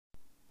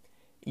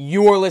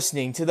You're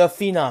listening to the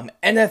Phenom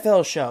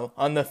NFL Show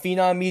on the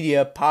Phenom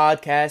Media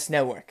Podcast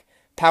Network,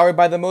 powered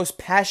by the most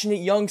passionate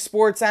young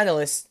sports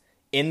analysts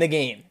in the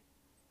game.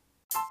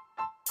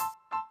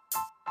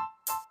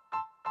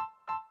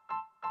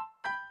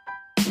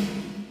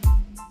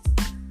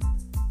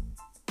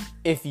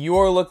 If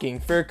you're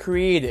looking for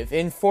creative,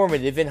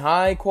 informative, and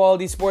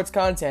high-quality sports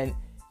content,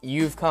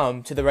 you've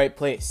come to the right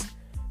place.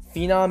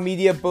 Phenom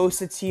Media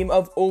boasts a team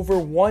of over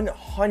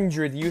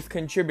 100 youth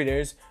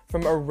contributors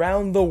from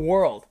around the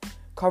world,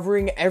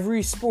 covering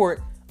every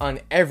sport on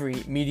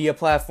every media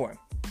platform.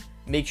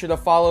 Make sure to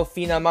follow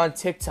Phenom on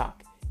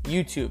TikTok,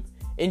 YouTube,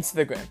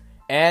 Instagram,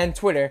 and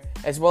Twitter,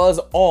 as well as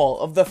all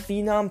of the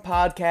Phenom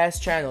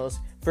podcast channels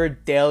for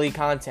daily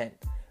content.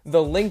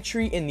 The link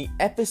tree in the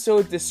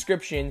episode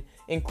description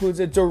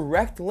includes a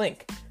direct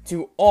link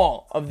to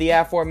all of the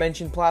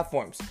aforementioned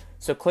platforms,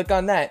 so click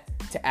on that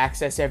to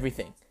access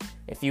everything.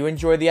 If you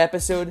enjoy the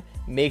episode,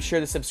 make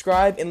sure to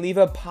subscribe and leave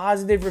a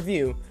positive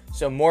review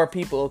so more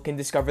people can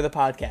discover the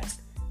podcast.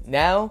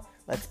 Now,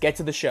 let's get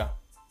to the show.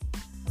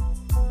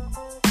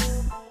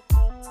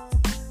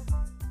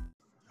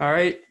 All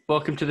right,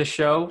 welcome to the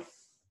show.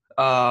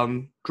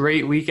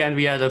 Great weekend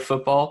we had of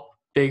football.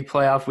 Big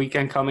playoff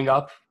weekend coming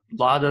up. A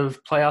lot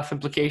of playoff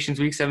implications,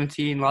 Week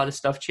 17, a lot of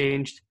stuff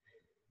changed.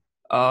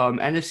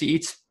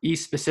 NFC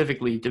East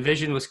specifically,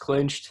 division was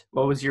clinched.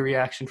 What was your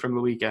reaction from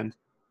the weekend?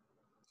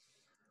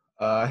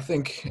 I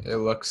think it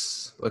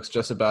looks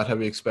just about how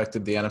we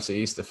expected the NFC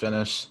East to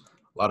finish.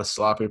 A lot of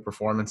sloppy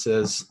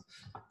performances.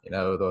 You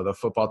know, the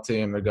football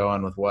team, they're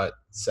going with,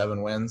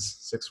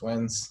 6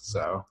 wins?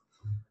 So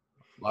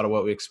a lot of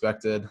what we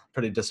expected.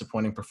 Pretty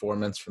disappointing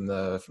performance from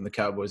the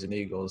Cowboys and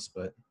Eagles,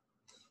 but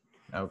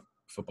you know,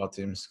 football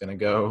team's gonna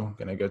go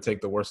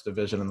take the worst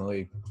division in the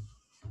league.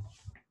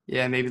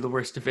 Yeah, maybe the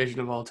worst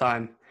division of all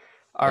time.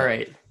 All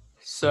right,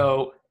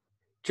 so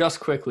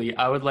just quickly,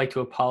 I would like to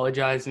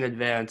apologize in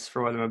advance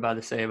for what I'm about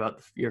to say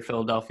about your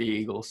Philadelphia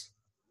Eagles.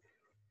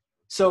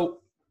 So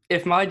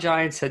if my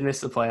Giants had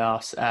missed the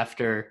playoffs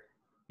after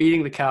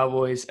beating the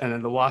Cowboys and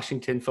then the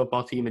Washington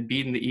football team had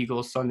beaten the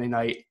Eagles Sunday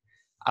night,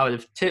 I would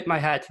have tipped my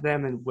hat to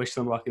them and wished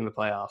them luck in the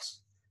playoffs.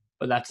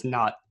 But that's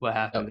not what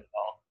happened at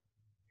all.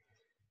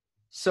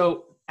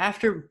 So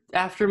after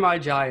my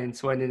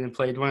Giants went in and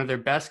played one of their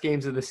best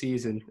games of the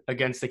season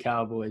against the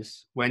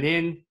Cowboys, went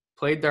in,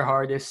 played their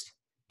hardest,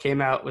 came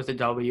out with a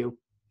W.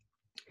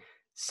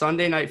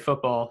 Sunday Night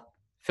Football,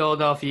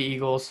 Philadelphia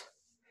Eagles,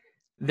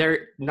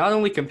 they're not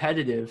only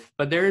competitive,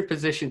 but they're in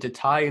position to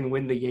tie and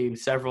win the game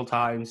several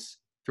times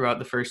throughout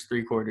the first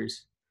three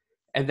quarters.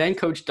 And then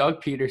Coach Doug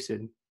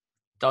Peterson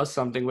does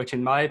something which,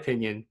 in my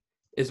opinion,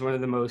 is one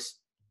of the most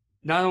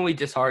not only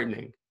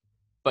disheartening,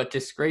 but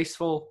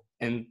disgraceful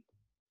and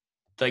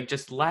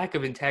just lack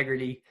of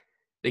integrity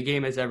the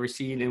game has ever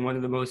seen, in one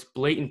of the most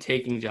blatant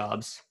taking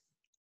jobs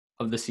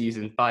of the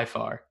season by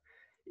far.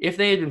 If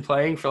they had been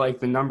playing for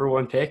the number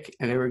one pick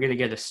and they were going to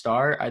get a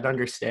star, I'd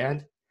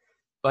understand.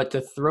 But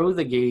to throw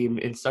the game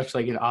in such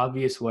an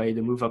obvious way,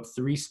 to move up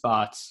 3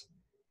 spots,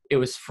 it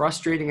was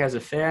frustrating as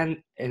a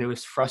fan, and it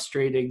was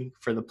frustrating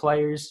for the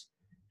players.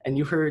 And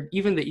you heard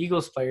even the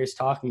Eagles players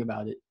talking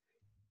about it.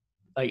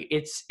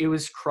 It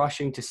was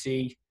crushing to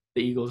see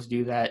the Eagles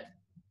do that.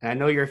 And I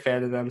know you're a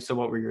fan of them, so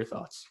what were your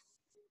thoughts?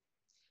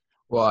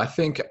 Well, I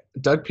think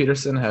Doug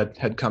Peterson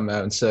had come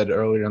out and said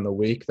earlier in the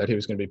week that he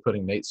was going to be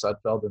putting Nate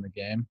Sudfeld in the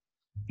game.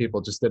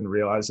 People just didn't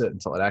realize it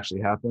until it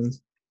actually happened.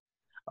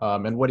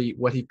 And what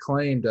he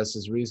claimed as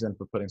his reason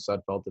for putting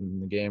Sudfeld in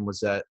the game was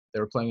that they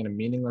were playing in a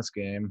meaningless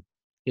game.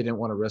 He didn't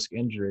want to risk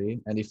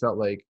injury, and he felt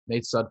like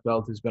Nate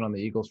Sudfeld, who's been on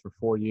the Eagles for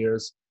 4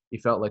 years, he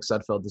felt like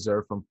Sudfeld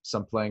deserved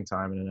some playing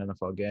time in an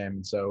NFL game.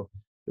 And so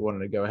he wanted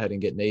to go ahead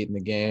and get Nate in the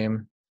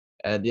game.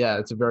 And, yeah,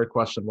 it's a very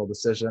questionable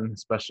decision,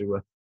 especially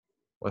with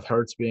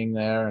Hurts being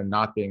there and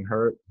not being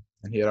hurt,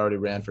 and he had already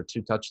ran for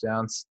 2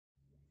 touchdowns.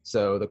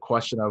 So the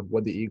question of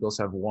would the Eagles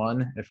have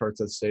won if Hurts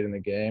had stayed in the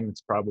game,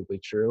 it's probably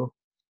true.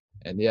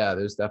 And yeah,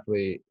 there's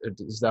definitely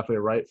a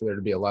right for there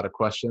to be a lot of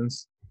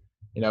questions,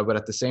 but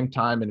at the same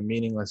time, in a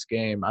meaningless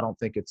game, I don't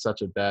think it's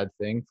such a bad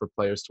thing for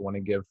players to want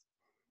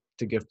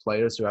to give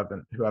players who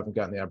haven't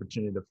gotten the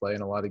opportunity to play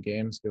in a lot of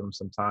games, give them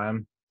some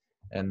time.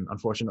 And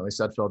unfortunately,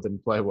 Sudfeld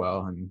didn't play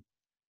well, and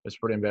it was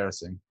pretty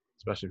embarrassing,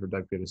 especially for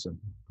Doug Peterson.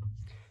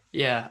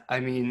 Yeah, I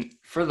mean,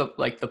 for the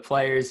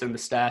players and the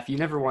staff, you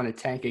never want to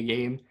tank a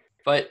game.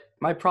 But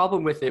my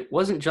problem with it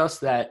wasn't just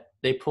that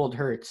they pulled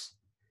Hurts.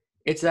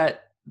 It's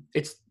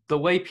the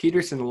way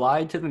Peterson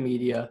lied to the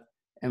media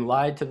and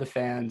lied to the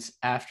fans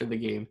after the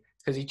game,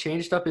 because he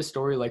changed up his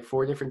story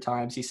 4 different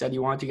times. He said he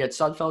wanted to get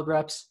Sudfeld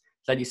reps,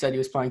 then he said he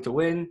was planning to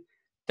win,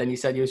 then he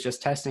said he was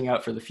just testing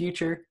out for the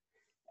future.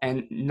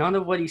 And none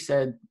of what he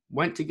said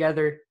went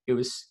together. It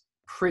was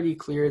pretty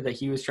clear that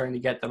he was trying to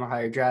get them a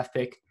higher draft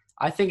pick.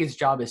 I think his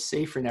job is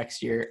safe for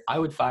next year. I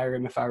would fire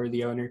him if I were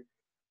the owner,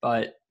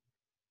 but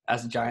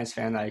as a Giants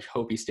fan, I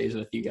hope he stays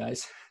with you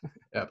guys.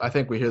 Yeah, I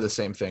think we hear the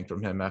same thing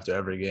from him after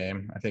every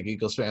game. I think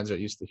Eagles fans are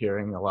used to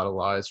hearing a lot of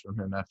lies from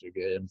him after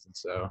games, and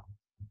so,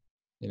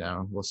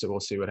 we'll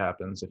see what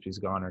happens if he's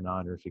gone or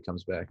not, or if he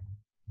comes back.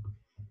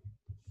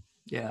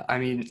 Yeah, I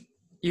mean,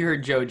 you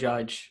heard Joe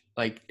Judge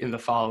in the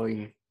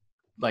following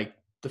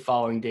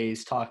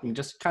days talking,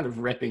 just kind of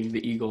ripping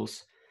the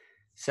Eagles,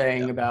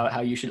 saying about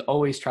how you should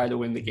always try to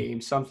win the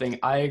game, something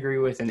I agree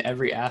with and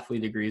every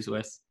athlete agrees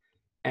with.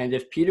 And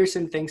if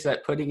Peterson thinks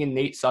that putting in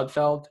Nate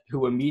Sudfeld,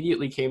 who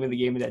immediately came in the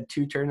game and had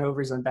 2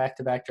 turnovers on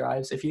back-to-back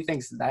drives, if he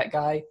thinks that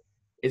guy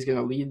is going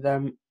to lead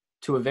them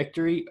to a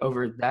victory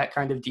over that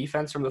kind of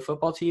defense from the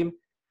football team,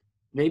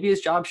 maybe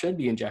his job should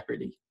be in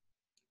jeopardy.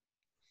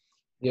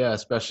 Yeah,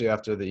 especially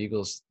after the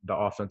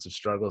offensive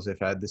struggles they've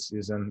had this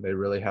season, they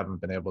really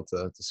haven't been able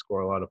to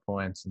score a lot of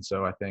points. And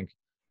so I think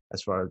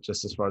as far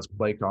as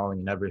play calling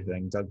and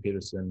everything, Doug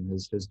Peterson,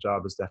 his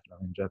job is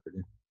definitely in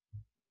jeopardy.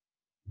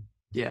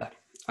 Yeah,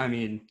 I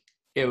mean,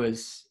 it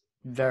was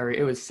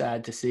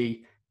sad to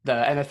see the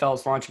NFL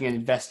is launching an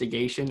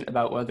investigation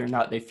about whether or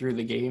not they threw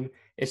the game.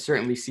 It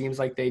certainly seems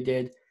like they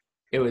did.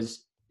 It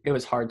was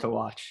hard to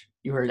watch.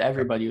 You heard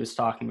everybody was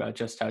talking about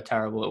just how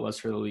terrible it was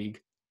for the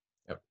league.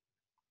 Yep.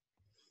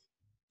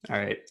 All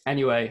right.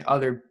 Anyway,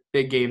 other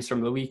big games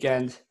from the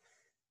weekend.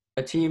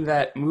 A team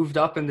that moved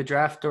up in the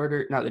draft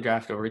order, not the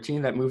draft order, a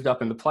team that moved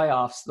up in the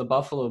playoffs, the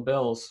Buffalo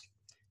Bills,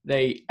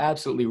 they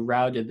absolutely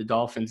routed the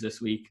Dolphins this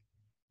week.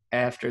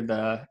 After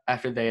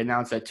they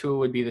announced that Tua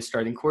would be the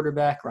starting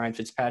quarterback, Ryan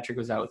Fitzpatrick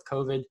was out with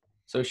COVID.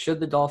 So should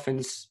the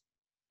Dolphins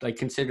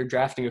consider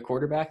drafting a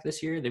quarterback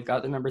this year? They've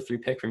got the number 3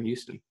 pick from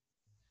Houston.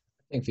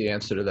 I think the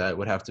answer to that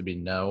would have to be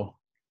no.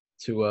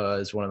 Tua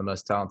is one of the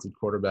most talented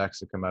quarterbacks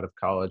to come out of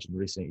college in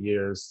recent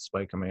years,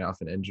 despite coming off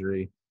an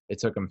injury. They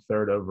took him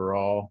 3rd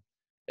overall.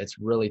 It's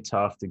really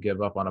tough to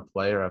give up on a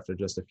player after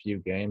just a few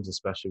games,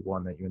 especially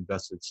one that you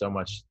invested so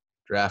much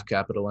draft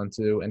capital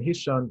into. And he's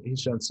shown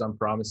some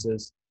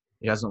promises.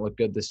 He hasn't looked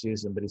good this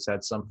season, but he's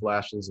had some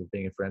flashes of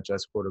being a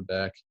franchise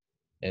quarterback.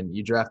 And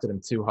you drafted him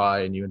too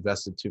high and you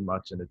invested too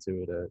much into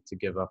Tua to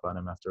give up on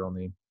him after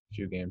only a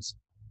few games.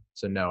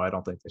 So, no, I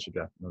don't think they should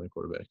draft another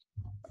quarterback.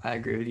 I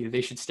agree with you.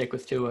 They should stick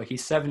with Tua.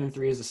 He's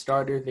 7-3 as a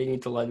starter. They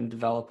need to let him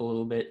develop a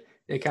little bit.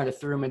 They kind of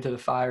threw him into the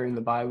fire in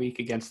the bye week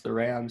against the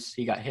Rams.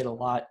 He got hit a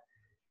lot.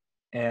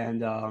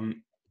 And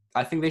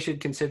I think they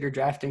should consider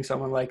drafting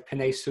someone like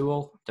Penei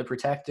Sewell to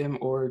protect him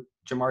or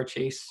Jamar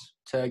Chase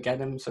to get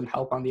him some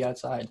help on the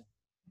outside.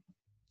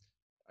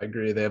 I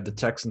agree. They have the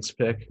Texans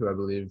pick, who I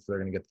believe they're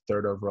going to get the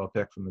 3rd overall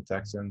pick from the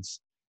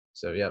Texans.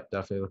 So, yep,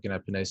 definitely looking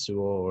at Penei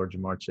Sewell or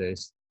Jamar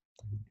Chase.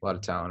 A lot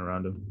of talent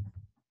around him.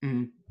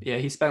 Mm-hmm. Yeah,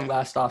 he spent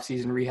last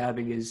offseason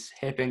rehabbing his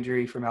hip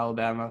injury from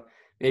Alabama.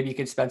 Maybe he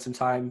could spend some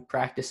time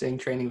practicing,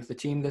 training with the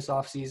team this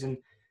offseason,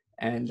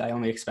 and I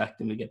only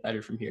expect him to get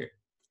better from here.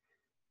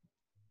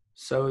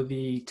 So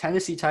the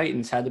Tennessee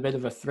Titans had a bit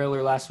of a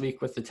thriller last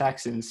week with the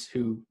Texans,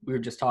 who we were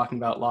just talking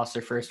about lost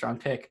their 1st-round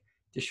pick.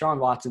 Deshaun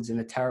Watson's in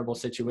a terrible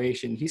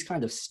situation. He's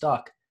kind of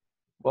stuck.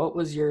 What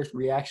was your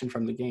reaction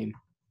from the game?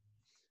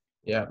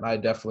 Yeah, I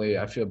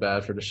feel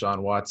bad for Deshaun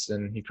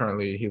Watson.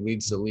 He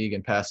leads the league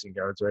in passing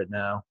yards right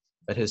now,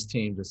 but his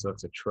team just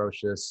looks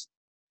atrocious.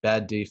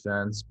 Bad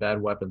defense, bad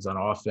weapons on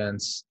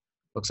offense.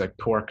 Looks like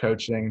poor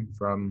coaching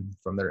from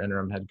their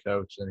interim head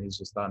coach, and he's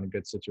just not in a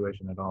good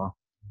situation at all.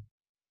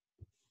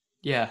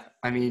 Yeah,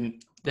 I mean,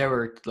 there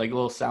were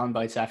little sound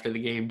bites after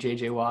the game.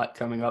 J.J. Watt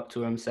coming up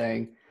to him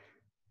saying,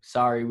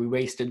 "Sorry, we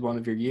wasted one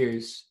of your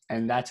years,"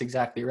 and that's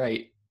exactly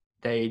right.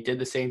 They did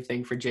the same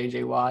thing for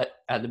J.J. Watt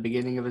at the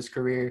beginning of his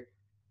career.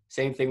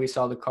 Same thing we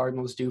saw the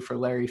Cardinals do for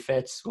Larry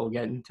Fitz. We'll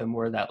get into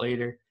more of that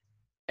later.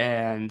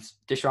 And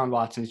Deshaun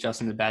Watson's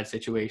just in a bad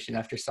situation.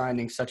 After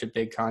signing such a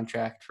big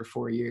contract for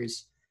 4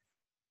 years,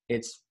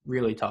 it's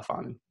really tough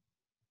on him.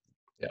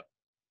 Yeah.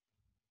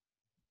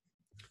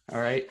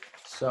 All right.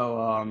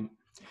 So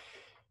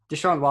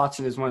Deshaun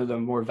Watson is one of the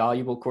more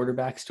valuable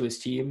quarterbacks to his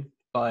team,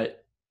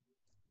 but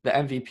the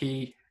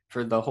MVP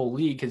for the whole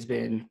league has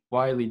been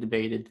widely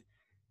debated.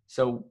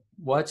 So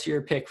what's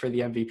your pick for the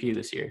MVP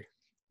this year?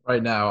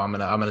 Right now, I'm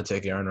gonna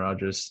take Aaron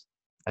Rodgers.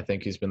 I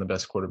think he's been the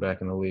best quarterback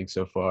in the league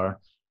so far.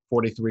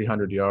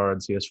 4,300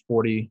 yards. He has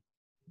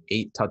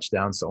 48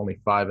 touchdowns to only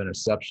 5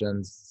 interceptions.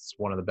 It's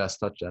one of the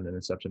best touchdown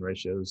interception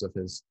ratios of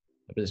his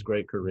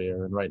great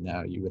career. And right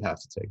now, you would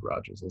have to take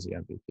Rodgers as the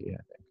MVP, I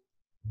think.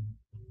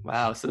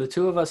 Wow. So the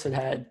two of us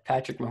had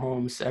Patrick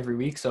Mahomes every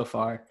week so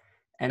far,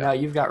 and now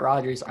you've got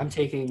Rodgers. I'm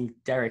taking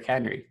Derrick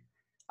Henry.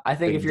 I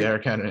think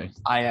Derrick Henry.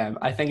 I am.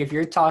 I think if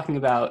you're talking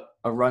about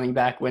a running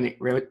back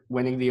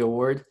winning the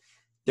award,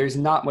 there's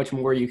not much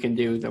more you can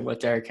do than what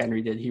Derrick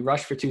Henry did. He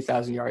rushed for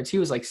 2,000 yards. He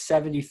was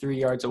 73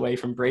 yards away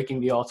from breaking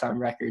the all-time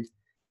record.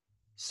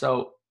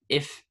 So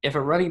if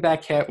a running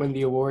back can't win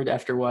the award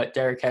after what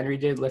Derrick Henry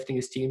did, lifting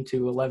his team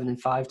to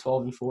 11-5,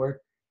 12-4,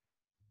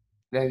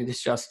 then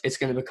it's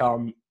going to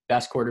become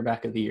best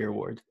quarterback of the year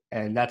award,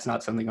 and that's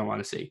not something I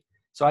want to see.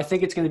 So I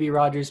think it's going to be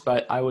Rodgers,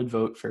 but I would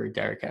vote for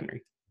Derrick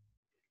Henry.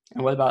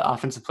 And what about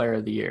Offensive Player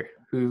of the Year?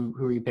 Who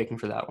are you picking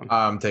for that one?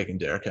 I'm taking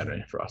Derrick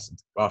Henry for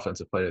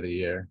Offensive Player of the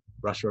Year.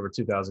 Rushed over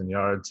 2,000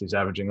 yards. He's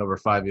averaging over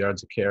 5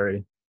 yards a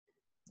carry.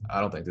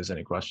 I don't think there's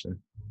any question.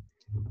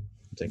 I'm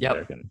taking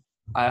Derrick Henry.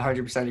 I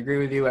 100% agree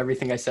with you.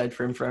 Everything I said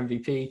for him for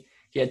MVP.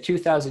 He had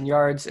 2,000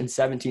 yards and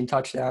 17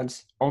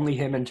 touchdowns. Only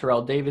him and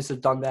Terrell Davis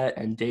have done that,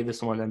 and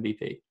Davis won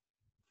MVP.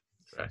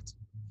 Correct.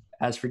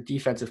 As for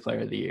Defensive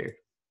Player of the Year,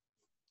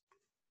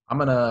 I'm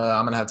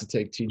gonna have to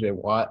take T.J.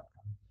 Watt.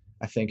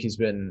 I think he's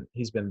been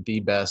the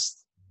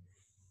best.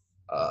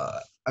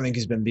 I think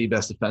he's been the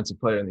best defensive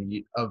player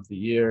of the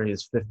year. He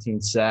has 15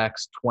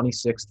 sacks,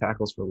 26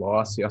 tackles for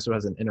loss. He also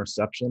has an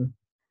interception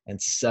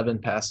and 7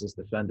 passes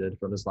defended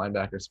from his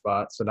linebacker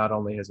spot. So not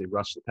only has he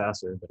rushed the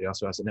passer, but he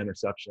also has an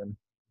interception.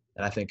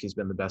 And I think he's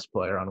been the best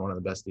player on one of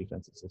the best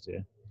defenses this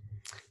year.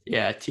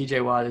 Yeah,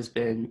 TJ Watt has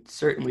been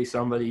certainly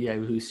somebody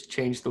who's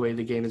changed the way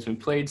the game has been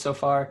played so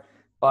far.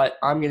 But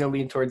I'm going to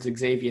lean towards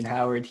Xavier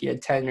Howard. He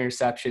had 10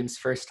 interceptions,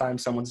 first time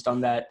someone's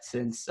done that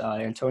since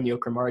Antonio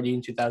Cromartie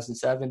in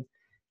 2007.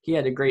 He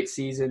had a great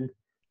season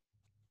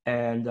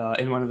and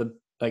in one of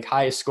the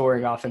highest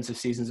scoring offensive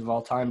seasons of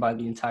all time by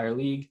the entire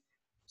league.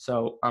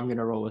 So I'm going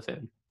to roll with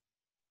him.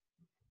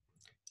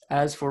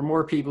 As for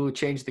more people who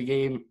change the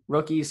game,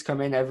 rookies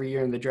come in every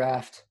year in the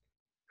draft.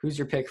 Who's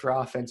your pick for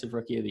Offensive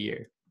Rookie of the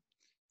Year?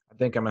 I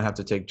think I'm going to have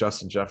to take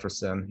Justin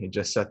Jefferson. He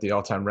just set the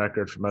all-time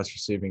record for most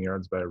receiving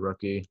yards by a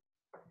rookie.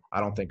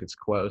 I don't think it's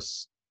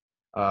close.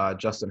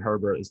 Justin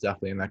Herbert is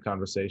definitely in that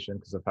conversation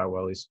because of how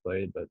well he's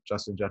played, but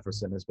Justin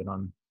Jefferson has been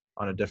on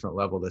a different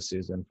level this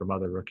season from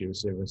other rookie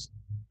receivers.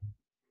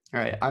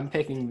 All right, I'm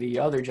picking the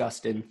other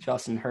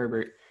Justin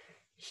Herbert.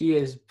 He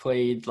has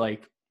played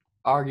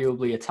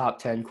arguably a top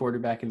 10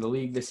 quarterback in the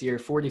league this year,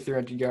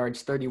 4,300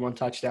 yards, 31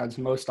 touchdowns,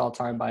 most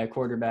all-time by a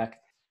quarterback.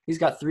 He's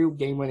got 3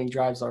 game-winning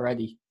drives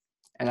already.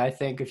 And I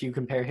think if you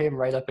compare him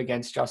right up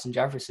against Justin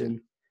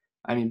Jefferson,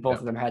 both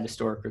of them had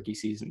historic rookie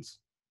seasons.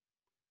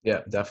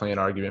 Yeah, definitely an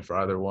argument for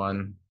either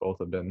one. Both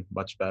have been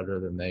much better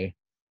than they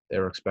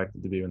were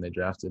expected to be when they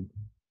drafted.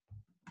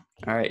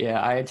 All right, yeah.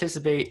 I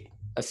anticipate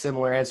a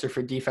similar answer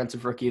for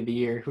Defensive Rookie of the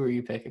Year. Who are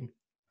you picking?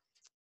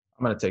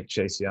 I'm going to take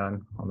Chase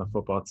Young on the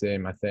football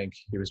team. I think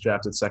he was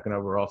drafted 2nd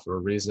overall for a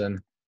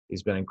reason.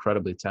 He's been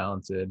incredibly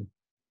talented.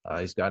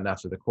 He's gotten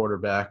after the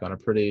quarterback on a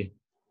pretty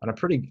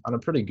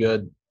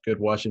good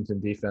Washington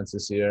defense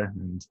this year,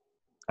 and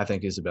I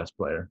think he's the best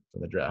player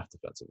from the draft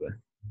defensively.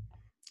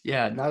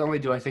 Yeah, not only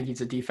do I think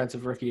he's a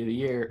Defensive Rookie of the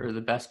Year or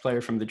the best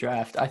player from the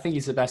draft, I think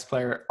he's the best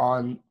player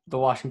on the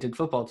Washington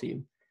football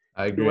team.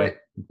 I agree.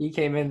 He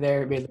came in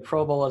there, made the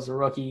Pro Bowl as a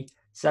rookie,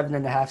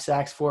 7.5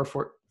 sacks, 4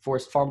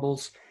 forced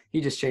fumbles.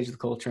 He just changed the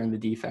culture and the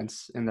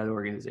defense in that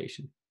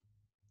organization.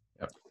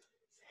 Yep.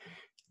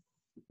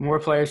 More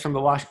players from the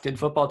Washington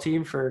football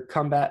team for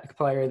Comeback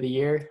Player of the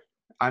Year.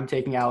 I'm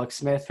taking Alex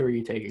Smith. Who are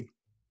you taking?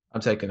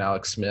 I'm taking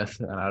Alex Smith,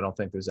 and I don't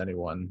think there's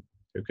anyone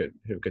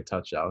who could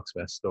touch Alex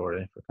Smith's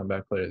story for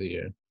Comeback Player of the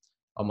Year.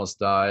 Almost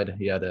died.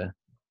 He had an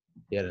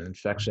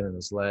infection in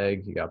his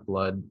leg. He got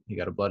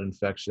a blood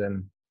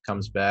infection.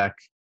 Comes back.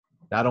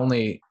 Not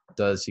only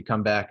does he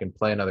come back and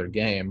play another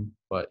game,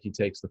 but he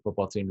takes the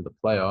football team to the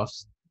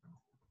playoffs.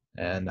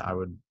 And I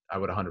would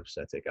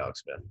 100% take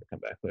Alex Smith for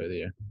Comeback Player of the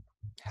Year.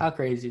 How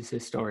crazy is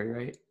his story,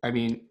 right?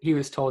 He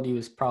was told he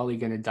was probably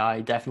going to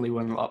die, definitely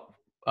wouldn't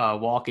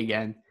walk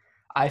again.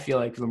 I feel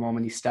like the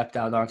moment he stepped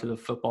out onto the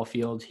football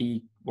field,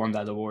 he won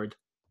that award.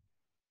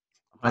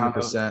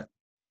 100%.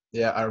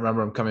 Yeah, I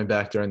remember him coming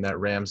back during that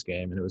Rams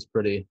game, and it was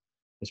pretty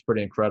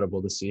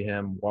incredible to see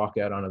him walk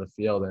out onto the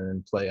field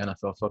and play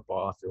NFL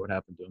football after what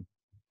happened to him.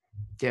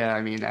 Yeah,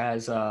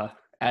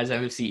 as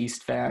NFC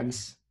East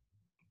fans,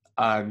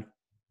 I'm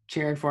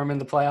cheering for him in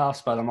the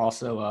playoffs, but I'm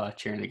also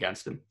cheering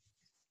against him.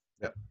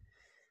 Yep.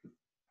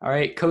 All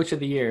right, Coach of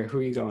the Year, who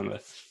are you going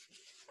with?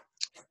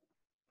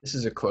 This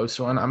is a close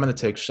one. I'm going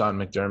to take Sean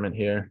McDermott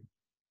here.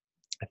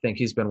 I think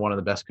he's been one of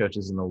the best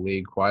coaches in the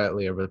league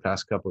quietly over the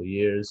past couple of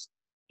years.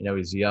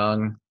 He's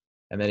young,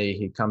 and then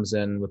he comes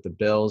in with the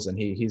Bills, and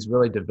he's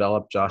really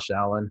developed Josh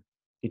Allen.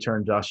 He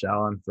turned Josh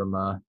Allen from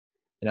a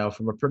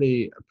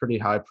pretty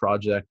high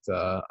project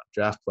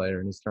draft player,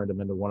 and he's turned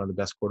him into one of the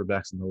best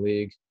quarterbacks in the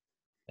league.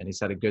 And he's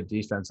had a good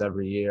defense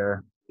every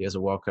year. He has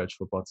a well-coached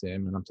football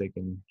team, and I'm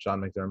taking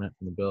Sean McDermott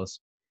from the Bills.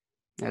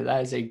 Yeah,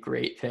 that is a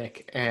great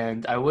pick,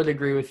 and I would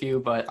agree with you,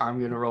 but I'm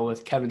going to roll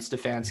with Kevin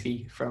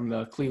Stefanski from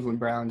the Cleveland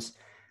Browns.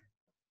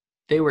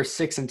 They were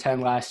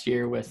 6-10 last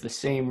year with the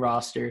same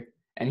roster,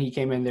 and he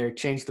came in there,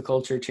 changed the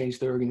culture,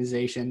 changed the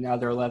organization. Now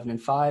they're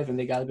 11-5, and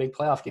they got a big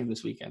playoff game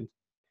this weekend.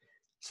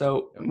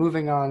 So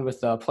moving on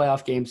with the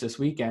playoff games this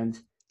weekend,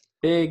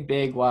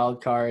 big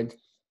wild card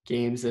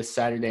games this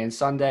Saturday and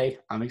Sunday.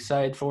 I'm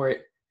excited for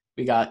it.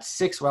 We got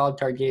 6 wild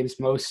card games,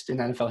 most in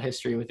NFL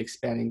history, with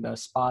expanding the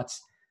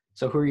spots.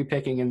 So who are you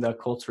picking in the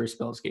Colts versus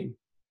Bills game?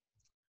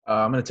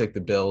 I'm going to take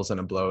the Bills in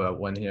a blowout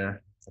win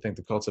here. I think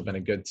the Colts have been a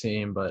good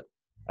team, but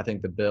I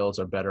think the Bills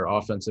are better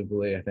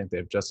offensively. I think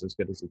they're just as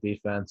good as the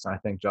defense. I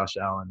think Josh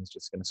Allen is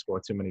just going to score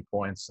too many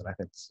points, and I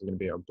think this is going to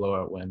be a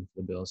blowout win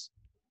for the Bills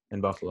in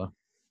Buffalo.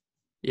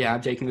 Yeah,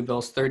 I'm taking the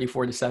Bills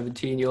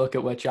 34-17. You look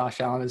at what Josh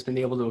Allen has been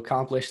able to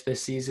accomplish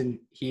this season.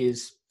 He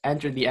has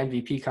entered the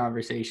MVP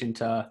conversation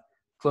to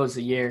close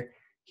the year.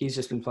 He's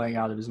just been playing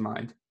out of his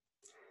mind.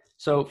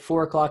 So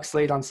 4 o'clock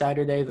slate on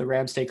Saturday, the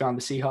Rams take on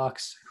the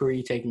Seahawks. Who are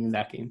you taking in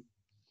that game?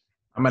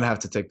 I'm I'm going to have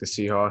to take the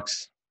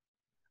Seahawks.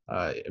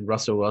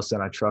 Russell Wilson,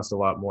 I trust a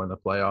lot more in the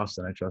playoffs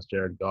than I trust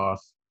Jared Goff.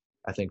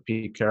 I think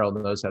Pete Carroll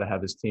knows how to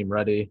have his team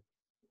ready,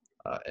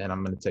 and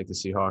I'm going to take the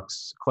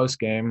Seahawks. Close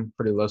game,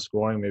 pretty low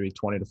scoring, maybe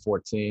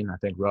 20-14. I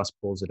think Russ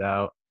pulls it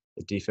out.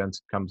 The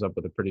defense comes up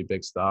with a pretty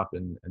big stop,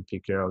 and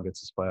Pete Carroll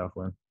gets his playoff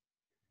win.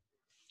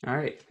 All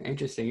right.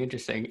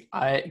 Interesting.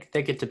 I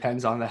think it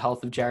depends on the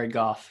health of Jared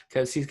Goff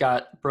because he's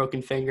got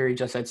broken finger. He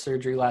just had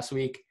surgery last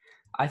week.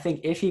 I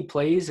think if he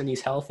plays and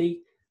he's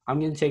healthy, I'm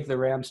going to take the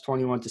Rams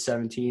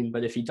 21-17.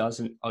 But if he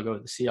doesn't, I'll go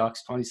with the Seahawks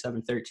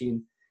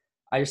 27-13.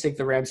 I just think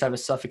the Rams have a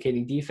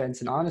suffocating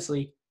defense. And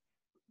honestly,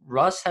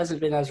 Russ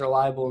hasn't been as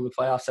reliable in the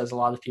playoffs as a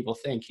lot of people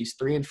think. He's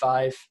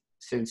 3-5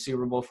 since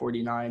Super Bowl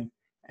 49 and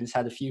has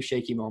had a few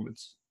shaky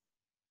moments.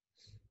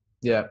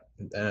 Yeah,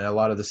 and a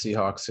lot of the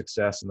Seahawks'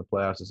 success in the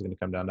playoffs is going to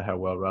come down to how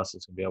well Russ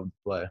is going to be able to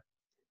play.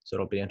 So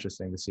it'll be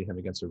interesting to see him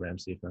against the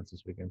Rams defense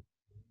this weekend.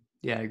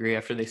 Yeah, I agree.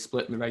 After they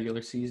split in the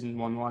regular season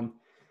 1-1.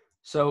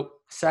 So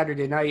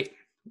Saturday night,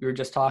 we were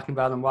just talking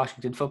about them,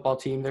 Washington football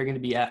team. They're going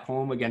to be at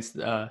home against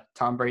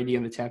Tom Brady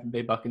and the Tampa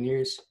Bay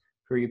Buccaneers.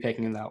 Who are you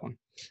picking in that one?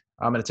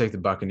 I'm going to take the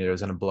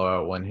Buccaneers in a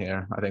blowout win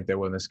here. I think they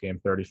win this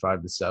game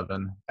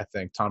 35-7. I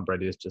think Tom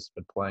Brady has just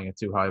been playing at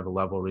too high of a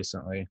level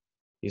recently.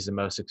 He's the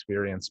most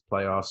experienced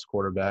playoffs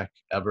quarterback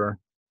ever.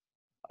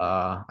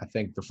 I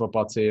think the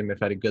football team, they've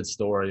had a good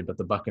story, but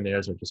the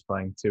Buccaneers are just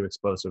playing too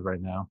explosive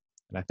right now.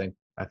 And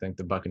I think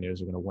the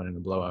Buccaneers are going to win in a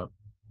blowout.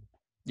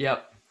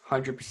 Yep,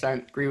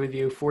 100% agree with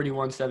you.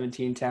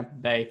 41-17 Tampa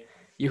Bay.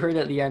 You heard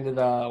at the end of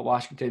the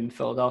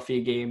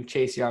Washington-Philadelphia game,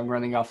 Chase Young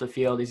running off the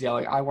field. He's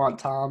yelling, "I want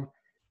Tom."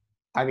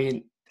 I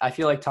mean, I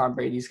feel like Tom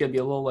Brady's going to be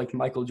a little like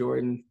Michael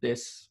Jordan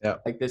this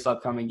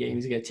upcoming game.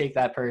 He's going to take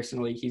that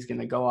personally. He's going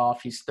to go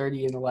off. He's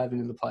 30-11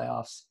 in the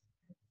playoffs.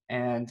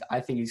 And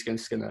I think he's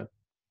just going to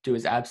do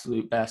his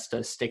absolute best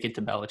to stick it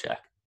to Belichick.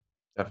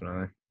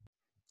 Definitely.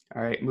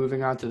 All right,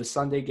 moving on to the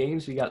Sunday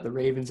games. We got the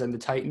Ravens and the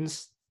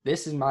Titans.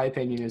 This, in my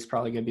opinion, is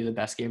probably going to be the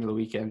best game of the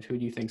weekend. Who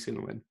do you think is going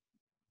to win?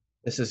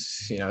 This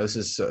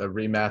is a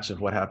rematch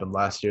of what happened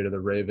last year to the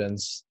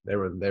Ravens. They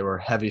were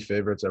heavy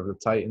favorites over the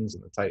Titans,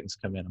 and the Titans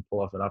come in and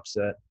pull off an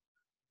upset.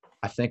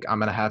 I think I'm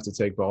going to have to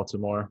take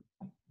Baltimore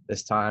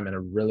this time in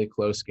a really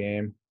close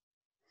game.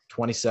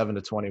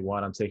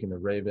 27-21, I'm taking the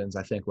Ravens.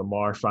 I think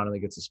Lamar finally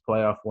gets his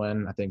playoff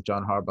win. I think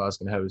John Harbaugh is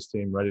going to have his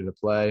team ready to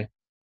play.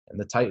 And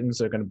the Titans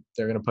they're going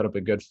to put up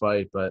a good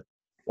fight, but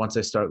once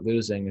they start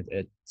losing,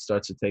 it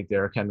starts to take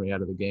Derrick Henry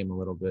out of the game a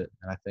little bit.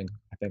 And I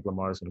think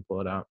Lamar is going to pull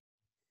it out.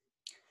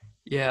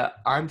 Yeah,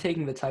 I'm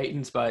taking the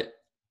Titans, but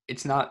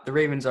it's not – the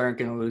Ravens aren't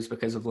going to lose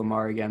because of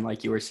Lamar again,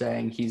 like you were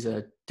saying. He's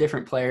a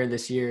different player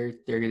this year.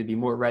 They're going to be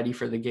more ready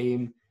for the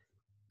game.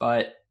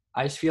 But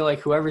I just feel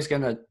like whoever's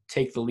going to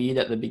take the lead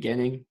at the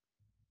beginning,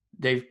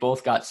 they've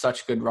both got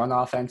such good run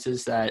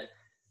offenses that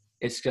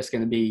it's just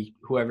going to be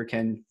whoever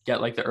can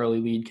get like the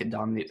early lead can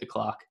dominate the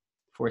clock,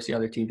 force the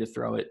other team to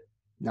throw it,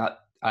 not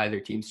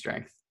either team's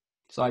strength.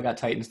 So I got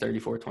Titans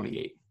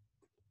 34-28.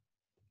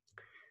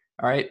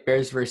 All right,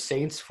 Bears versus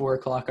Saints, 4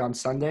 o'clock on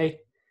Sunday.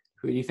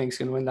 Who do you think is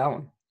going to win that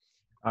one?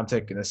 I'm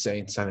taking the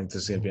Saints. I think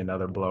this is going to be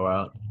another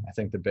blowout. I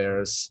think the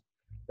Bears,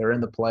 they're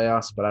in the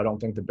playoffs, but I don't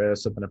think the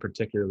Bears have been a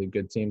particularly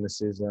good team this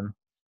season.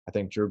 I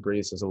think Drew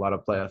Brees has a lot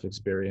of playoff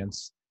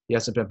experience. He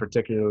hasn't been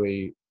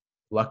particularly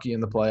lucky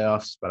in the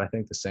playoffs, but I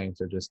think the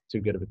Saints are just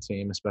too good of a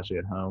team, especially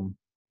at home.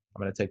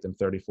 I'm going to take them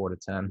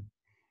 34-10.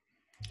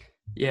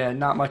 Yeah,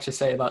 not much to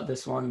say about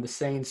this one. The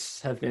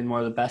Saints have been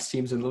one of the best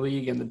teams in the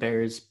league, and the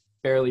Bears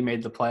barely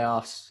made the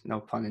playoffs, no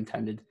pun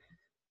intended.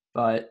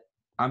 But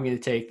I'm going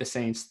to take the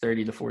Saints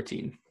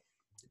 30-14.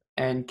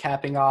 And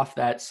capping off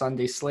that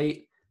Sunday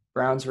slate,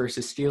 Browns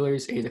versus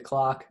Steelers, 8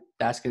 o'clock.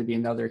 That's going to be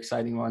another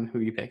exciting one. Who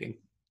are you picking?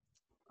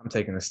 I'm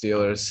taking the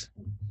Steelers.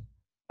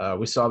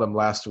 We saw them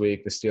last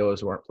week. The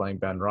Steelers weren't playing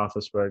Ben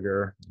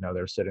Roethlisberger. They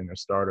were sitting their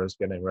starters,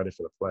 getting ready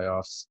for the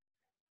playoffs.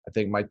 I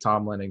think Mike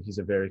Tomlin, he's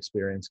a very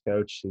experienced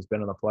coach. He's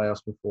been in the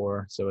playoffs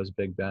before, so has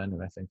Big Ben,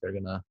 and I think they're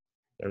gonna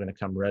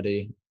come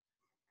ready.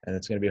 And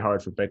it's going to be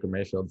hard for Baker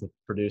Mayfield to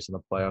produce in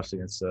the playoffs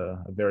against a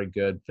very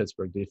good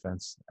Pittsburgh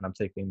defense. And I'm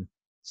taking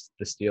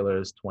the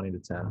Steelers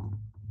 20-10.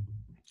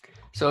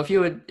 So if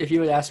you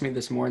had asked me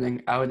this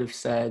morning, I would have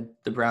said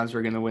the Browns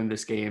were going to win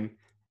this game.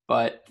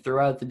 But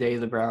throughout the day,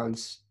 the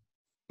Browns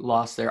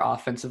lost their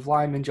offensive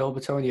lineman, Joel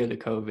Bitonio, to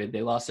COVID.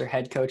 They lost their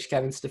head coach,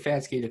 Kevin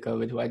Stefanski, to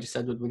COVID, who I just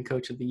said would win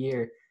Coach of the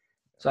Year.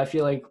 So I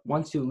feel like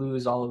once you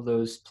lose all of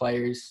those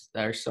players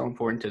that are so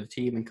important to the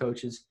team and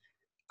coaches,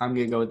 I'm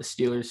going to go with the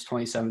Steelers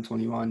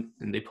 27-21,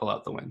 and they pull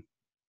out the win.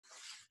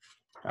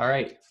 All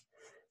right.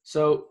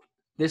 So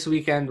this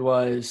weekend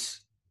was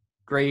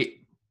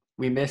great.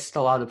 We missed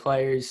a lot of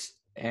players,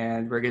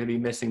 and we're going to be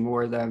missing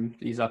more of them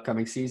these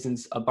upcoming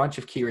seasons. A bunch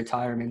of key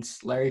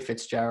retirements. Larry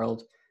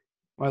Fitzgerald,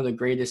 one of the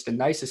greatest and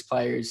nicest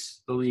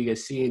players the league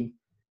has seen.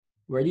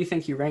 Where do you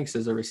think he ranks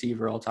as a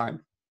receiver all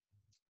time?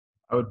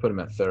 I would put him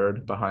at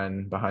third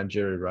behind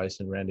Jerry Rice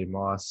and Randy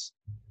Moss.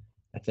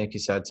 I think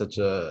he's had such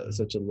a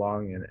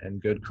long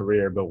and good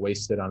career, but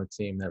wasted on a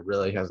team that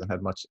really hasn't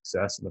had much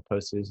success in the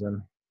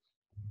postseason.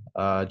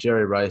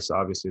 Jerry Rice,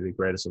 obviously the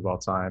greatest of all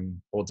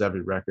time, holds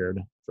every record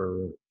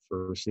for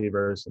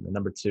receivers. And the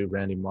number 2,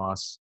 Randy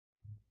Moss,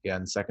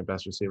 again, second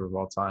best receiver of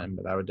all time.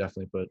 But I would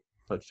definitely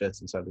put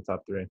Fitz inside the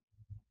top 3.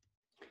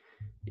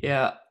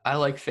 Yeah, I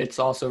like Fitz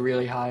also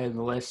really high on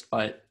the list,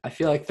 but I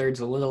feel like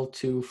third's a little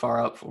too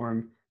far up for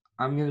him.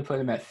 I'm going to put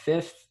him at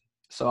 5th.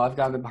 So I've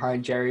got him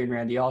behind Jerry and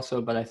Randy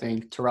also, but I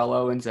think Terrell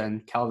Owens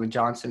and Calvin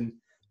Johnson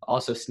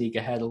also sneak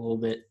ahead a little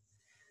bit.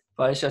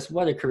 But it's just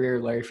what a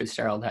career Larry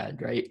Fitzgerald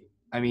had, right?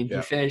 I mean,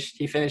 Yeah.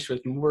 he finished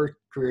with more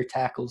career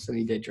tackles than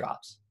he did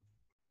drops.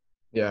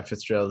 Yeah,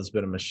 Fitzgerald has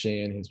been a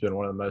machine. He's been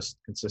one of the most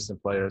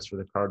consistent players for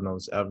the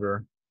Cardinals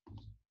ever.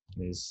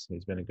 He's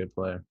been a good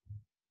player.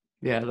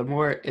 Yeah, the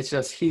more it's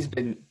just his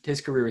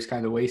career was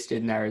kind of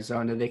wasted in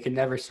Arizona. They could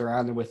never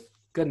surround him with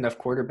good enough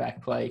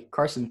quarterback play.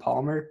 Carson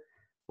Palmer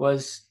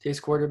was his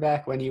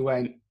quarterback when he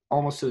went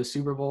almost to the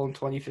Super Bowl in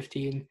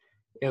 2015.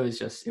 It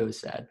was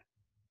sad.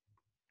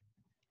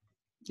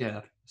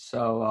 Yeah.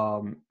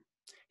 So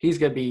he's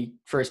going to be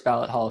first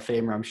ballot Hall of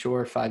Famer, I'm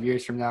sure, 5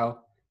 years from now.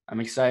 I'm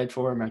excited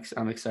for him.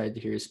 I'm excited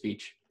to hear his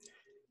speech.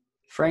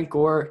 Frank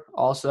Gore,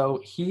 also,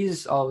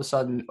 he's all of a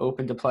sudden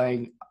open to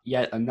playing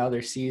yet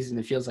another season.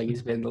 It feels like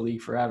he's been in the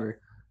league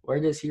forever. Where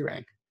does he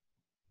rank?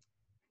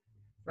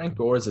 Frank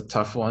Gore is a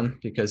tough one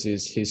because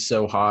he's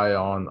so high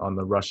on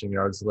the rushing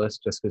yards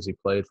list just because he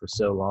played for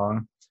so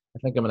long. I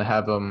think I'm going to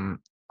have him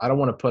 – I don't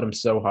want to put him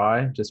so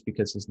high just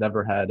because he's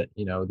never had,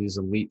 these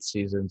elite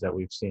seasons that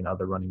we've seen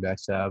other running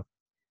backs have.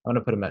 I'm going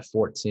to put him at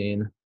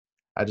 14.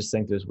 I just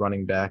think there's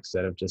running backs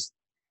that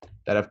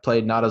have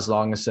played not as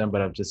long as him but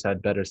have just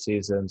had better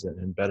seasons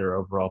and better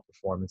overall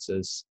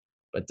performances.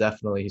 But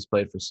definitely he's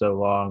played for so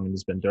long and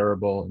he's been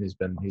durable and he's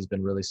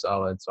been really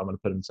solid. So I'm going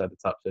to put him inside the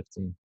top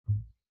 15.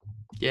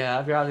 Yeah,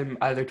 I've got him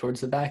either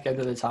towards the back end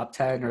of the top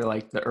 10 or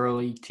like the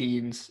early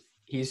teens.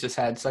 He's just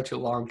had such a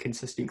long,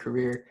 consistent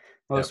career,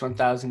 most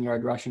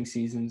 1,000-yard rushing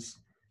seasons,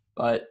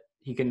 but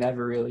he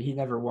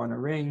never won a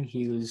ring.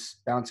 He was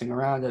bouncing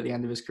around at the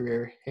end of his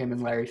career. Him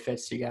and Larry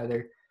Fitz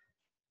together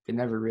could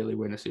never really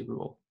win a Super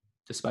Bowl,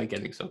 despite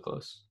getting so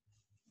close.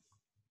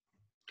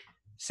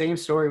 Same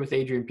story with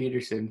Adrian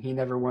Peterson. He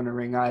never won a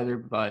ring either,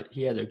 but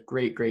he had a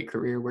great, great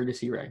career. Where does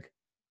he rank?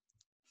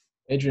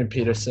 Adrian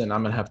Peterson,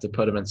 I'm going to have to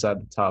put him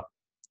inside the top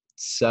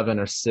 7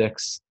 or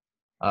 6.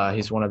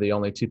 He's one of the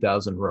only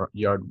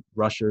 2,000-yard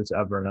rushers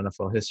ever in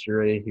NFL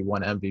history. He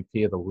won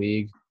MVP of the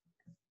league.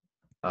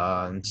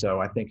 And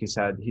so I think he's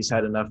had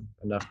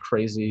enough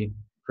crazy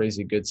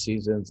good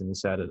seasons, and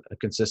he's had a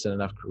consistent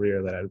enough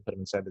career that I would put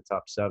him inside the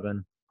top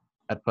 7.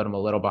 I'd put him a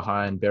little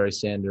behind Barry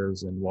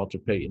Sanders and Walter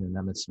Payton and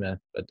Emmitt Smith,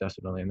 but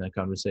definitely in that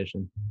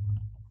conversation.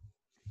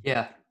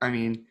 Yeah, I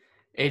mean,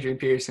 Adrian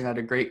Peterson had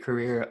a great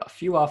career, a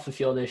few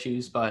off-the-field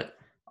issues, but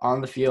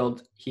on the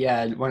field, he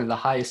had one of the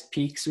highest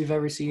peaks we've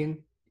ever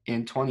seen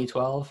in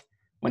 2012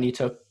 when he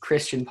took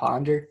Christian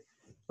Ponder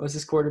was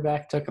his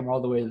quarterback, took him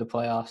all the way to the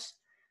playoffs.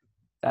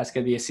 That's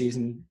going to be a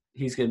season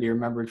he's going to be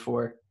remembered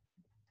for.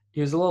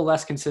 He was a little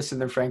less consistent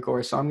than Frank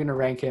Gore, so I'm going to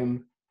rank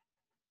him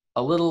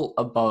a little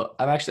above.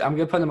 I'm going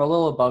to put him a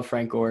little above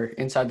Frank Gore,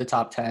 inside the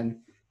top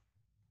 10,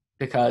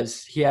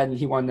 because he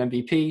won an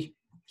MVP.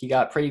 He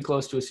got pretty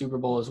close to a Super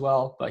Bowl as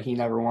well, but he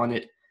never won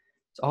it.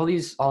 So all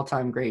these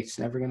all-time greats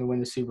never going to win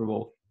the Super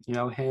Bowl.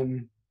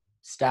 Him,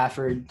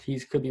 Stafford, he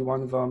could be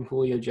one of them.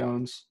 Julio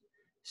Jones,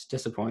 it's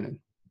disappointing.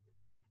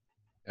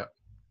 Yep.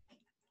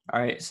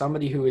 All right,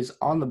 somebody who is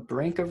on the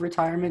brink of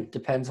retirement,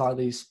 depends how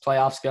these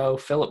playoffs go.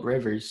 Phillip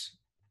Rivers.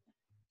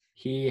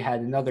 He had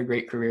another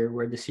great career.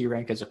 Where does he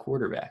rank as a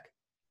quarterback?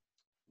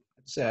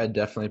 I'd say I'd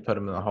definitely put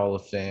him in the Hall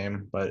of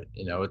Fame, but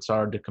it's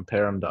hard to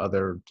compare him to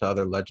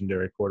other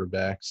legendary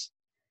quarterbacks.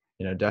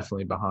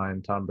 Definitely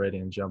behind Tom Brady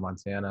and Joe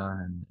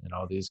Montana and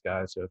all these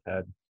guys who have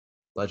had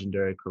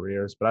legendary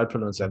careers. But I'd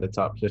put him inside the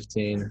top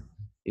 15.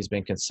 He's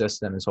been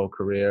consistent his whole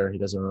career. He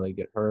doesn't really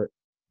get hurt.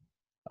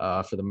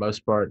 For the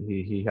most part,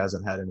 he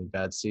hasn't had any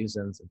bad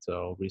seasons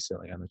until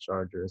recently on the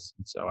Chargers.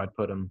 And so I'd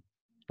put him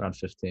around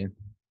 15.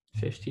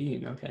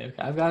 15, okay.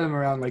 I've got him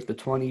around like the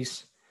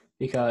 20s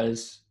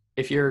because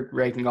if you're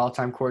ranking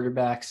all-time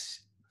quarterbacks,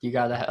 you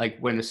got to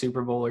win a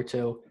Super Bowl or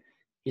two.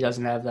 He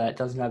doesn't have that,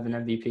 doesn't have an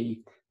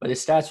MVP. But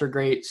his stats were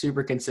great,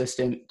 super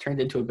consistent,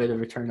 turned into a bit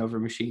of a turnover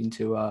machine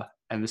to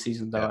end the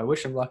season, though. Yeah. I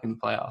wish him luck in the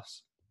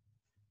playoffs.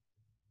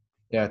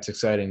 Yeah, it's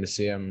exciting to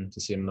see him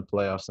in the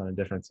playoffs on a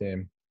different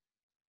team.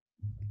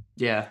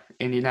 Yeah,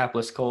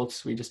 Indianapolis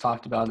Colts, we just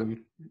talked about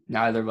him.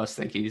 Neither of us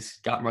think he's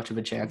got much of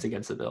a chance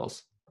against the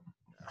Bills.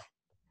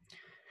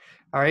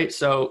 All right,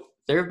 so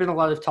there have been a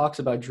lot of talks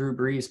about Drew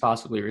Brees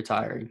possibly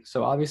retiring.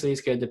 So obviously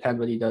it's going to depend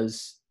what he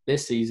does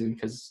this season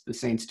because the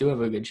Saints do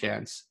have a good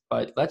chance.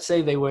 But let's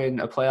say they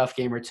win a playoff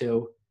game or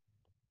two.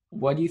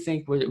 What do you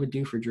think it would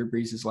do for Drew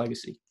Brees'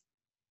 legacy?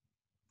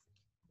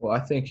 Well, I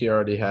think he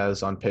already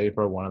has on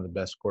paper one of the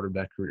best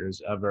quarterback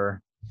careers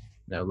ever.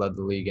 Led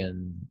the league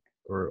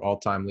or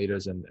all-time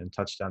leaders in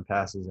touchdown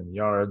passes and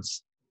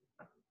yards.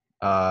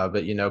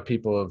 But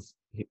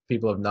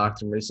people have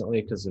knocked him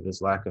recently because of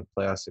his lack of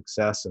playoff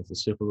success since the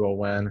Super Bowl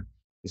win.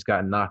 He's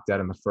gotten knocked out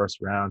in the first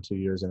round 2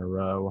 years in a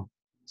row.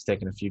 He's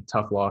taken a few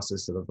tough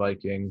losses to the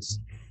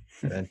Vikings,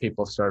 and then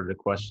people started to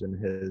question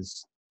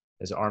his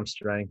arm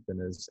strength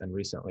and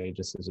recently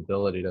just his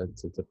ability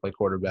to play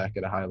quarterback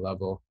at a high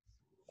level.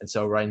 And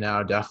so right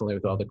now, definitely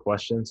with all the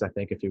questions, I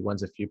think if he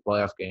wins a few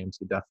playoff games,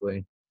 he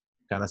definitely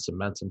kind of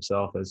cements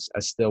himself as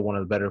still one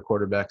of the better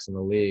quarterbacks in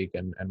the league.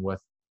 And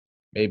with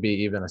maybe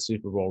even a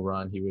Super Bowl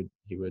run, he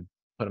would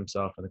put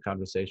himself in the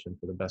conversation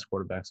for the best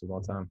quarterbacks of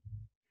all time.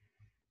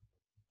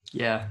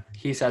 Yeah,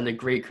 he's had a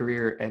great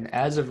career. And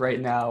as of right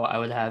now, I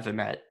would have him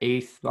at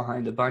 8th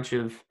behind a bunch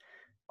of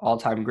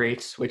all-time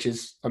greats, which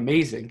is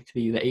amazing to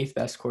be the 8th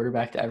best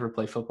quarterback to ever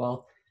play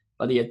football.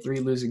 But he had 3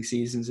 losing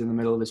seasons in the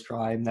middle of his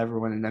prime, never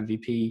won an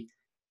MVP,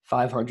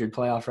 500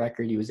 playoff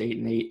record. He was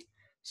 8-8.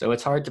 So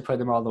it's hard to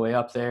put him all the way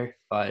up there,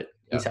 but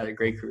he's had a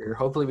great career.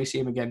 Hopefully we see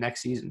him again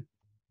next season.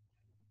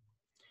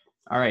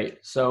 All right,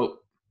 so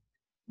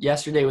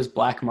yesterday was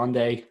Black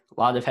Monday. A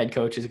lot of head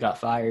coaches got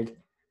fired.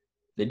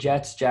 The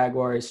Jets,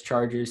 Jaguars,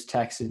 Chargers,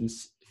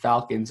 Texans,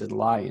 Falcons, and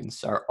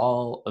Lions are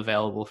all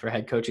available for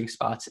head coaching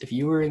spots. If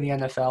you were in the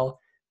NFL,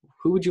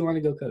 who would you want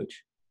to go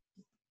coach?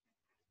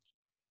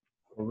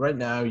 Well, right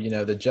now,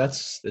 the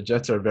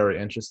Jets are a very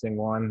interesting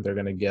one. They're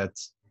going to get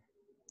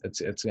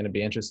it's going to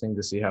be interesting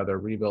to see how their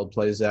rebuild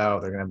plays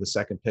out. They're going to have the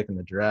second pick in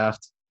the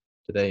draft.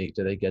 Do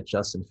they get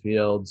Justin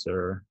Fields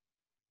or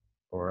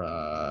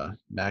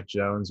Mac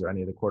Jones or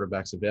any of the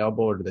quarterbacks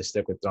available, or do they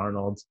stick with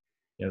Darnold?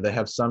 They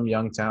have some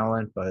young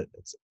talent, but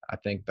I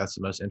think that's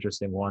the most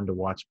interesting one to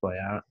watch play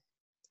out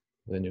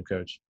with a new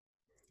coach.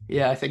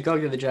 Yeah, I think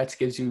going to the Jets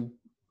gives you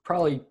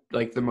probably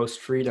like the most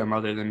freedom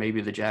other than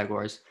maybe the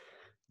Jaguars.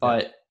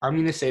 But I'm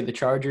going to say the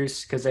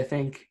Chargers because I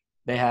think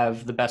they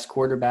have the best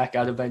quarterback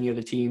out of any of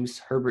the teams.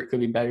 Herbert could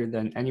be better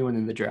than anyone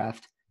in the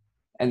draft.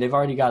 And they've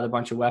already got a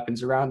bunch of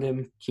weapons around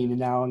him,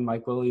 Keenan Allen,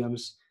 Mike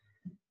Williams,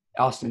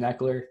 Austin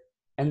Eckler,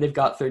 and they've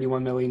got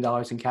 $31 million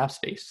in cap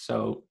space.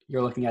 So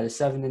you're looking at a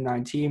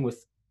 7-9 team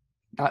with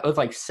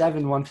like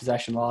 7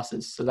 one-possession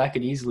losses. So that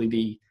could easily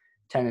be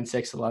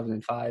 10-6,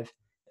 11-5.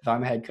 If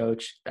I'm a head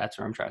coach, that's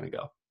where I'm trying to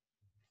go.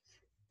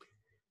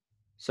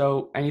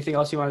 So anything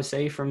else you want to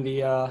say from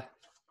the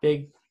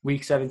big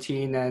Week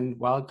 17 and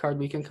Wildcard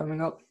weekend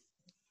coming up?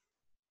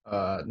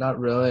 Not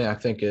really. I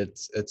think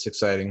it's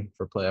exciting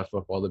for playoff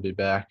football to be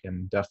back,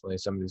 and definitely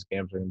some of these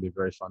games are going to be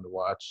very fun to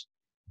watch.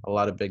 A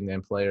lot of big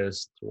name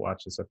players to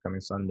watch this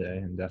upcoming Sunday,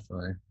 and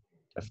definitely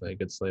a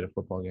good slate of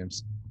football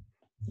games.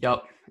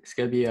 Yep, it's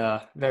going to be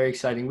a very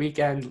exciting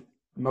weekend.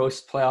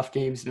 Most playoff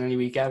games in any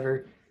week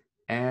ever,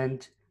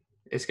 and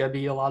it's going to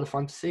be a lot of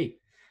fun to see.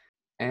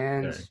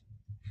 And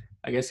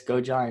I guess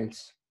go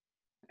Giants.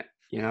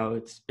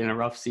 It's been a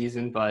rough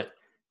season, but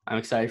I'm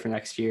excited for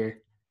next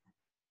year.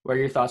 What are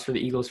your thoughts for the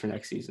Eagles for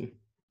next season?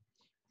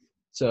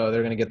 So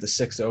they're going to get the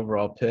 6th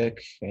overall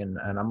pick, and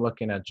I'm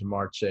looking at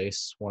Jamar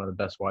Chase, one of the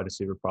best wide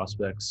receiver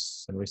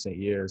prospects in recent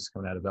years,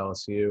 coming out of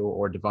LSU,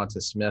 or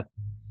Devonta Smith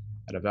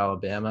out of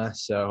Alabama.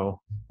 So,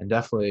 and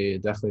definitely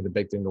the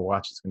big thing to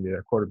watch is going to be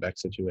their quarterback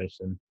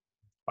situation.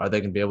 Are they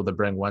going to be able to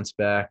bring Wentz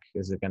back?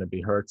 Is it going to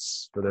be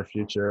Hurts for their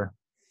future?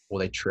 Will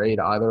they trade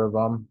either of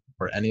them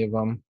or any of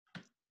them?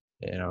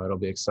 It'll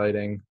be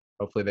exciting.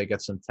 Hopefully they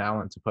get some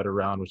talent to put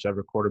around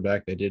whichever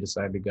quarterback they do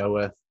decide to go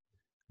with.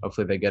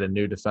 Hopefully they get a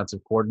new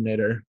defensive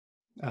coordinator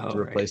to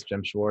replace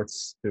Jim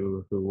Schwartz,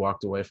 who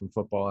walked away from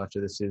football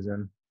after the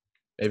season.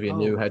 Maybe a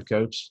new head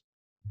coach.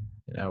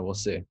 We'll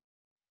see.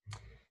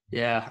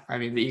 Yeah, I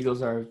mean, the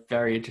Eagles are a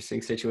very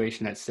interesting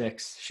situation at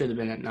 6. Should have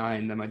been at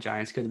 9. Then my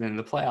Giants could have been in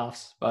the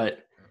playoffs,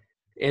 but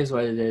it is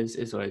what it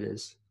is what it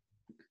is.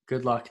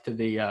 Good luck to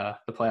the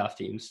playoff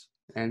teams.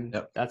 And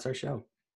that's our show.